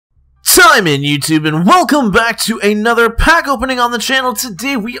Time in YouTube, and welcome back to another pack opening on the channel.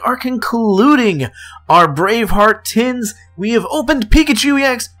 Today we are concluding our Braveheart tins. We have opened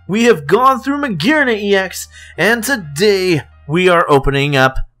Bapeachu-EX, we have gone through Mascot-EX, and today we are opening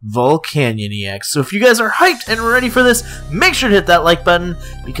up Volcanion-EX. So if you guys are hyped and ready for this, make sure to hit that like button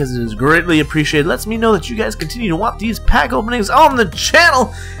because it is greatly appreciated. It lets me know that you guys continue to want these pack openings on the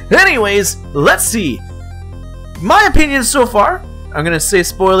channel. Anyways, let's see. My opinion so far, I'm going to say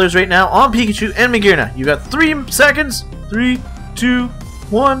spoilers right now on Pikachu and Mascot. You got 3 seconds. 3, 2,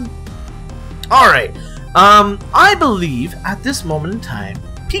 1. Alright. I believe at this moment in time,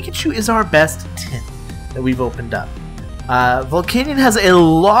 Pikachu is our best tin that we've opened up. Volcanion has a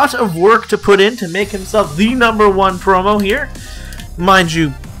lot of work to put in to make himself the #1 promo here. Mind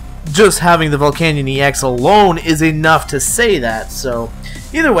you, just having the Volcanion-EX alone is enough to say that. So,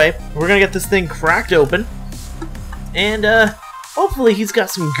 either way, we're going to get this thing cracked open. And, hopefully he's got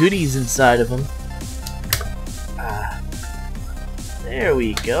some goodies inside of him. There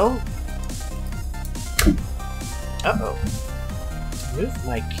we go. Uh-oh. Move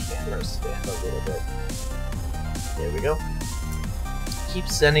my camera stand a little bit. There we go. Keep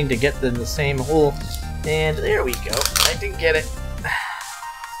sending to get in the same hole. And there we go. I didn't get it.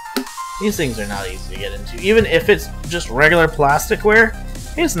 These things are not easy to get into. Even if it's just regular plasticware,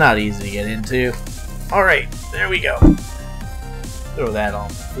 it's not easy to get into. Alright, there we go. Throw that on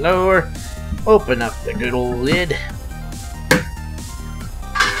the floor. Open up the good old lid.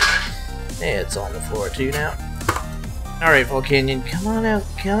 It's on the floor too now. Alright, Volcanion, come on out,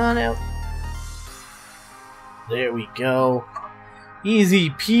 come on out. There we go. Easy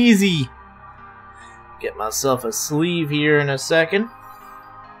peasy. Get myself a sleeve here in a second.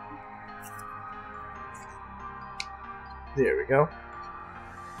 There we go.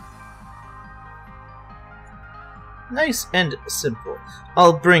 Nice and simple.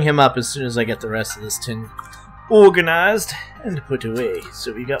 I'll bring him up as soon as I get the rest of this tin organized and put away.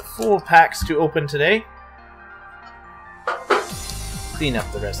 So we got 4 packs to open today. Clean up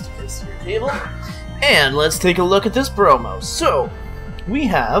the rest of this here table. And let's take a look at this promo. So, we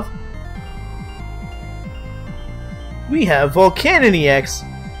have Volcanion-EX.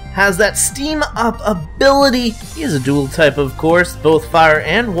 Has that steam up ability. He is a dual type, of course, both fire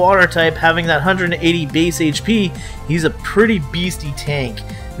and water type, having that 180 base HP. He's a pretty beastie tank.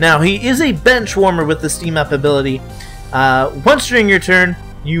 Now, he is a bench warmer with the steam up ability. Once during your turn,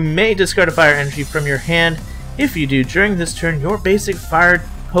 you may discard a fire energy from your hand. If you do, during this turn, your basic fire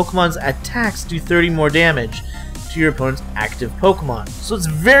Pokemon's attacks do 30 more damage to your opponent's active Pokemon. So it's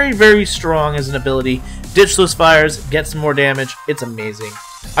very, very strong as an ability. Ditch those fires, get some more damage. It's amazing.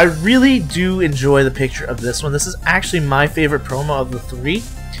 I really do enjoy the picture of this one. This is actually my favorite promo of the 3.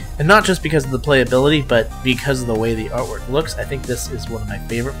 And not just because of the playability, but because of the way the artwork looks. I think this is one of my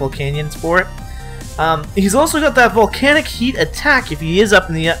favorite Volcanions for it. He's also got that volcanic heat attack if he is up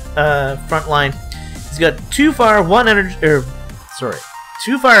in the front line. He's got 2 fire, 1 energy, 2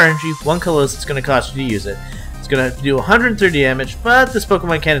 fire energy, 1 colorless. It's going to cost you to use it. It's going to do 130 damage, but this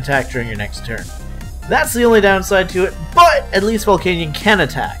Pokemon can attack during your next turn. That's the only downside to it, but at least Volcanion can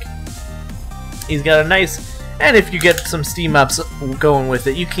attack. He's got a nice, and if you get some steam ups going with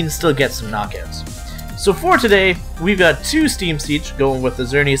it, you can still get some knockouts. So for today, we've got 2 Steam Siege going with the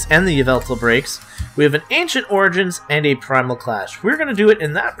Xerneas and the Yveltal Breaks. We have an Ancient Origins and a Primal Clash. We're going to do it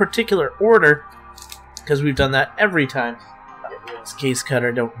in that particular order, because we've done that every time. This case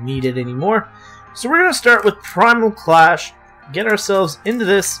cutter, don't need it anymore. So we're going to start with Primal Clash, get ourselves into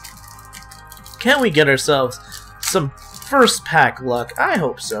this. Can we get ourselves some first pack luck? I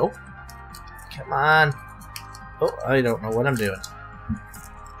hope so. Come on. Oh, I don't know what I'm doing.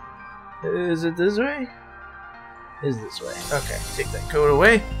 Is it this way? Is this way. Okay, take that code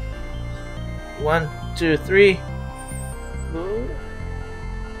away. 1, 2, 3. Ooh.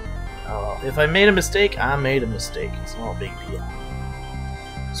 Oh, if I made a mistake, I made a mistake. It's not a big deal.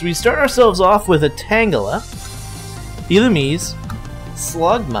 So we start ourselves off with a Tangela, Illumise,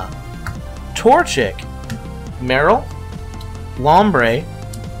 Slugma, Torchic, Meryl, Lombre,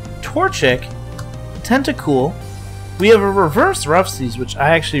 Torchic, Tentacool. We have a reverse Roughseas, which I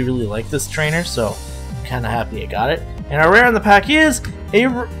actually really like this trainer, so I'm kind of happy I got it. And our rare in the pack is a...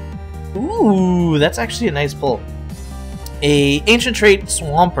 Ooh, that's actually a nice pull. A Ancient Trait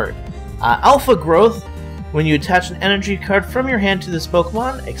Swampert. Alpha Growth. When you attach an energy card from your hand to this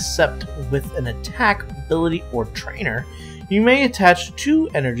Pokemon, except with an attack, ability, or trainer, you may attach 2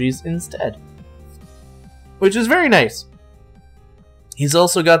 energies instead. Which is very nice. He's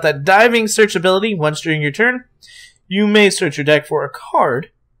also got that diving search ability. Once during your turn, you may search your deck for a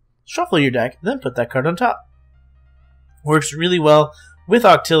card, shuffle your deck, then put that card on top. Works really well with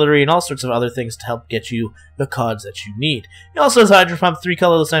artillery and all sorts of other things to help get you the cards that you need. He also has Hydro Pump, 3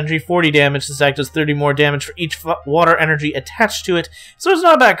 colorless energy, 40 damage. This act does 30 more damage for each water energy attached to it, so it's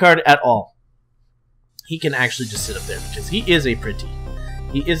not a bad card at all. He can actually just sit up there because he is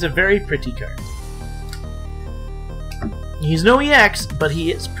a very pretty card. He's no EX, but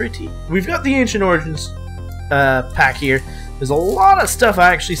he is pretty. We've got the Ancient Origins pack here. There's a lot of stuff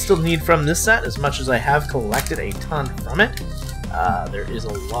I actually still need from this set, as much as I have collected a ton from it. There is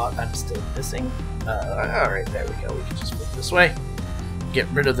a lot I'm still missing. Alright, there we go. We can just flip this way. Get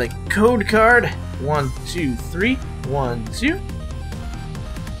rid of the code card. 1, 2, 3. 1, 2.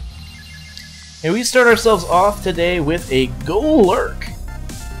 And we start ourselves off today with a Golurk,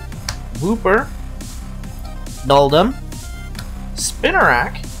 Wooper, Duldum,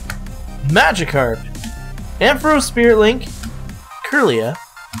 Spinarak, Magikarp, Ampharos Spirit Link, Kirlia,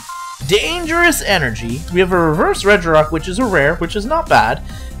 Dangerous Energy. We have a Reverse Regirock, which is a rare, which is not bad.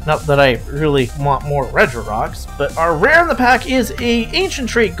 Not that I really want more Regirocks, but our rare in the pack is a Ancient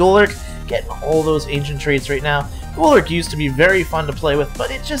Trait Golurk. Getting all those Ancient Traits right now. Golurk used to be very fun to play with,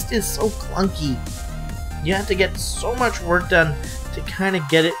 but it just is so clunky. You have to get so much work done to kind of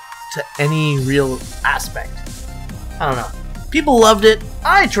get it to any real aspect. I don't know. People loved it.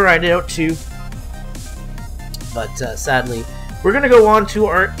 I tried it out too. But sadly, we're going to go on to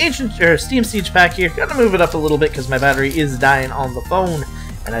our Steam Siege pack here. Got to move it up a little bit because my battery is dying on the phone,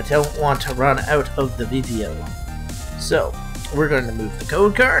 and I don't want to run out of the video. So, we're going to move the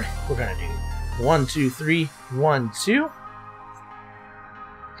code card. We're going to do 1, 2, 3, 1, 2.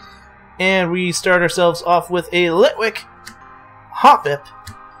 And we start ourselves off with a Litwick, Hoppip,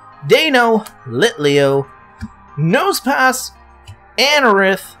 Dano, Litleo, Nosepass,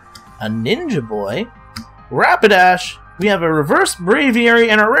 Anorith, a Ninja Boy, Rapidash. We have a Reverse Braviary,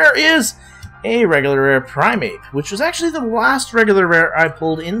 and our rare is a regular rare Primeape, which was actually the last regular rare I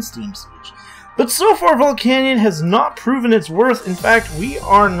pulled in Steam Siege. But so far, Volcanion has not proven its worth. In fact, we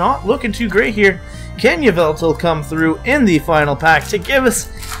are not looking too great here. Can Yveltal will come through in the final pack to give us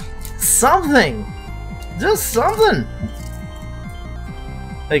something? Just something.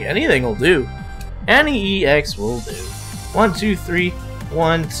 Like, anything will do. Any EX will do. 1, 2, 3,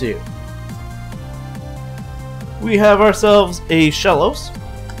 1, 2. We have ourselves a Shellos,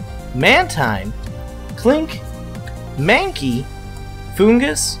 Mantine, Clink, Mankey,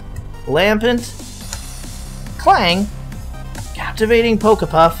 Fungus, Lampent, Clang, Captivating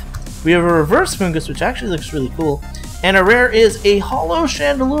Pokepuff. We have a Reverse Fungus, which actually looks really cool, and a rare is a Hollow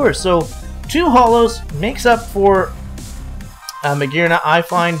Chandelure. So 2 hollows makes up for Magearna, I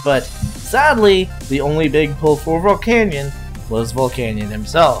find, but sadly, the only big pull for Volcanion was Volcanion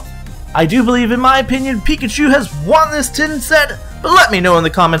himself. I do believe, in my opinion, Pikachu has won this tin set, but let me know in the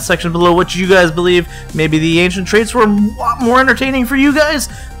comments section below what you guys believe. Maybe the Ancient Traits were a lot more entertaining for you guys.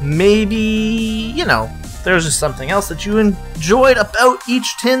 Maybe, you know, there's just something else that you enjoyed about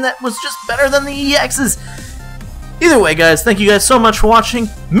each tin that was just better than the EXs. Either way, guys, thank you guys so much for watching.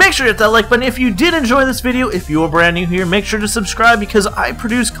 Make sure to hit that like button if you did enjoy this video. If you are brand new here, make sure to subscribe because I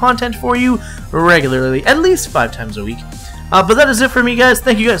produce content for you regularly, at least 5 times a week. But that is it for me, guys.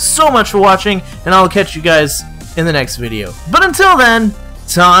 Thank you guys so much for watching, and I'll catch you guys in the next video. But until then,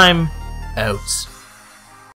 time out.